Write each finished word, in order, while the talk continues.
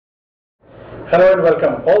Hello and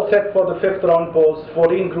welcome. All set for the fifth round polls,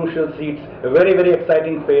 14 crucial seats, a very, very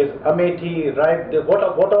exciting phase. Amethi, what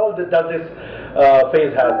all does this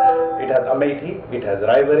phase have? It has Amethi, it has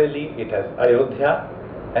Raebareli, it has Ayodhya,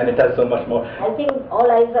 and it has so much more. I think all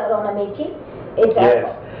eyes are on Amethi.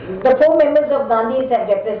 Yes. The four members of Gandhi's have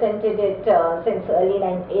represented it since early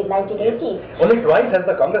 1980s. Yes. Only twice has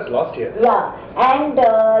the Congress lost here. Yeah, and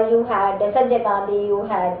you had Sanjay Gandhi, you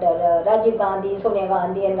had Rajiv Gandhi, Sonia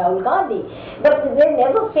Gandhi and Rahul Gandhi. But they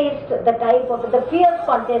never faced the type of the fierce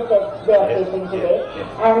contest that they are facing today. Yes.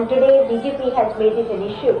 And today BJP has made it an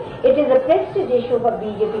issue. It is a prestige issue for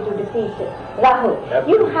BJP to defeat Rahul. Absolutely.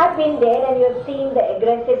 You have been there and you have seen the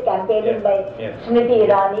aggressive campaigning by Smriti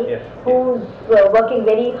Irani, who's working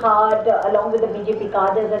very hard along with the BJP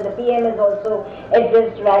cadres, and the PM has also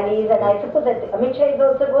addressed rallies, and I suppose that Amit Shah is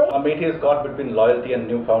also going. Amethi is caught between loyalty and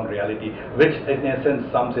newfound reality, which in essence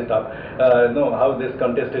sums it up. How this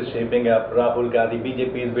contest is shaping up. Rahul Gandhi,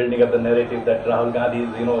 BJP is building up the narrative that Rahul Gandhi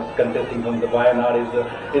is, contesting from the Wayanad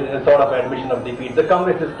is a sort of admission of defeat. The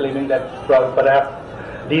Congress is claiming that perhaps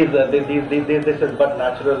this is but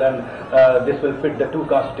natural, and this will fit the two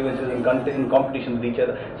constituencies in competition with each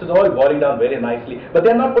other. So it's all boiling down very nicely. But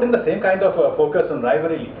they are not putting the same kind of focus on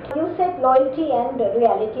rivalry. You said loyalty and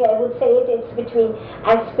reality. I would say it's between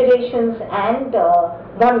aspirations and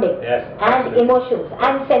bonding, and emotions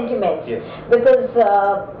and sentiments. Yes. Because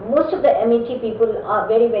most of the Amethi people are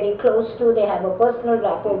very, very close to, they have a personal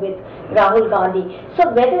rapport with Rahul Gandhi. So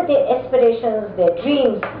whether their aspirations, their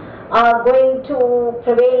dreams are going to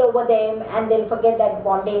prevail over them, and they'll forget that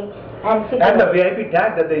bonding and the VIP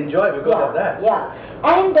tag that they enjoy because of that. Yeah,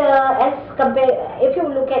 and if you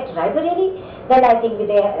look at Raebareli, then I think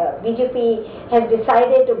BJP has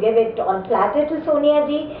decided to give it on platter to Sonia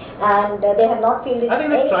ji, and they have not fielded. I think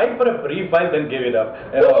they tried for a brief while, then gave it up.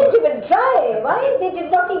 They didn't even try. Why? They did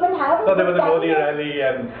not even have. So there was a Modi rally,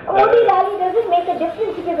 and Modi rally doesn't make a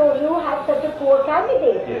difference because you have such a poor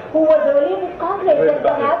candidate who was earlier with Congress and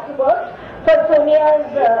perhaps worked for Sonia's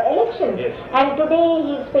election. And today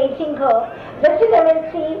he is facing her. Just in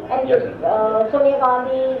MNC, and Sonia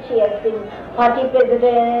Gandhi, she has been party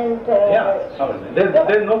president.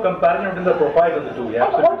 There's no comparison between the profiles of the two.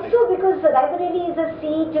 And also because Raebareli is a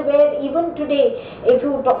seat where even today, if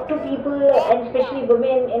you talk to people, and especially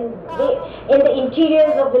women in the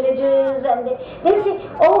interiors of villages, and they'll say,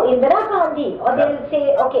 "Oh, Indira Gandhi," or they'll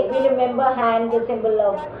say, "Okay, we remember hand, the symbol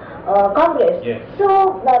of Congress."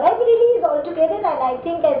 So Raebareli is all together, and I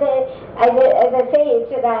think as I say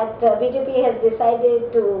it, that BJP has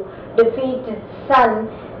decided to defeat son,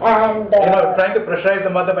 and trying to pressurize the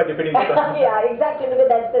mother by defeating the son. Yeah, exactly, because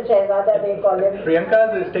that's the Shehzada they call him.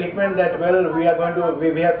 Priyanka's statement that we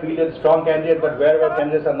have fielded strong candidates, but wherever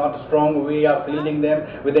candidates are not strong, we are fielding them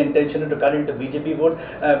with the intention to cut into BJP vote.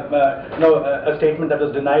 A statement that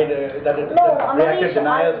was denied, reacted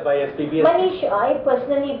denials by SPB. Manish, I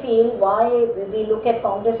personally feel why we look at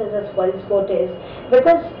Congress as a spoil sport is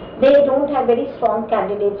because they don't have very strong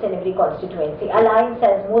candidates in every constituency. Alliance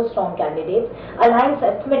has more strong candidates. Alliance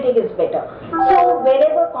arithmetic is better. So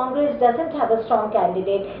wherever Congress doesn't have a strong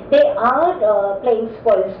candidate, they are playing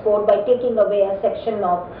spoil sport by taking away a section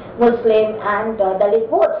of Muslim and Dalit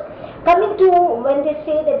votes. Coming to when they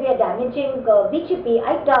say that we are damaging BJP,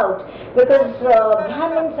 I doubt, because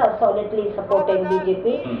Brahmins are solidly supporting BJP.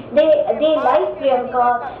 They like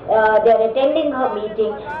Priyanka, they are attending her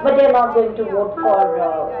meeting, but they are not going to vote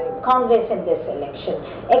for Congress in this election,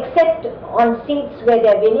 except on seats where they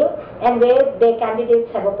are winning and where their candidates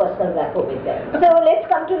have a personal rapport with them. So let's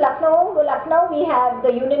come to Lucknow. Lucknow, we have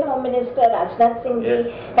the Union Home Minister Singh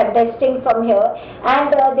contesting from here,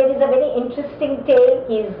 and there is a very interesting tale.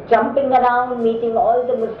 He is jumping around, meeting all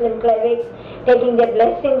the Muslim clerics, taking their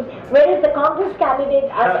blessings. Whereas the Congress candidate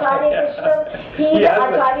Acharya Krishnam, he is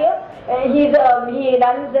Acharya. He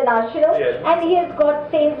runs an ashram, and he has got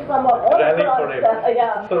saints from all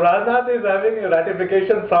across. So Rajnath is having a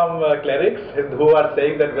ratification from clerics who are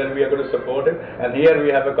saying that when we are going to support him, and here we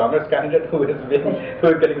have a Congress candidate who is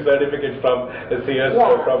getting certificates from CS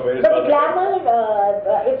from various. But the glamour.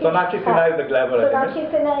 Sonakshi Sinha is the glamour. Sonakshi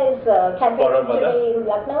Sinha is campaigning today in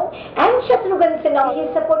Lucknow, and Shatrughan Sinha, he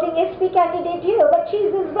is supporting SP candidate here, but she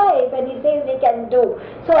is his wife, and he says he can do.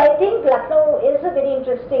 So I think Lucknow is a very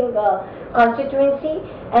interesting constituency,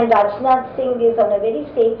 and Rajnath Singh is on a very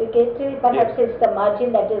safe wicket. Perhaps it's the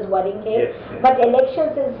margin that is worrying him. But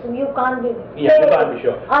elections you can't be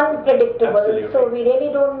sure. Unpredictable. Absolutely. So we really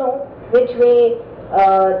don't know which way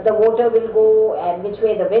the voter will go and which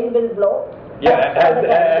way the wind will blow.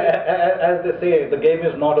 As they say, the game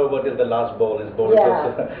is not over till the last ball is bowled.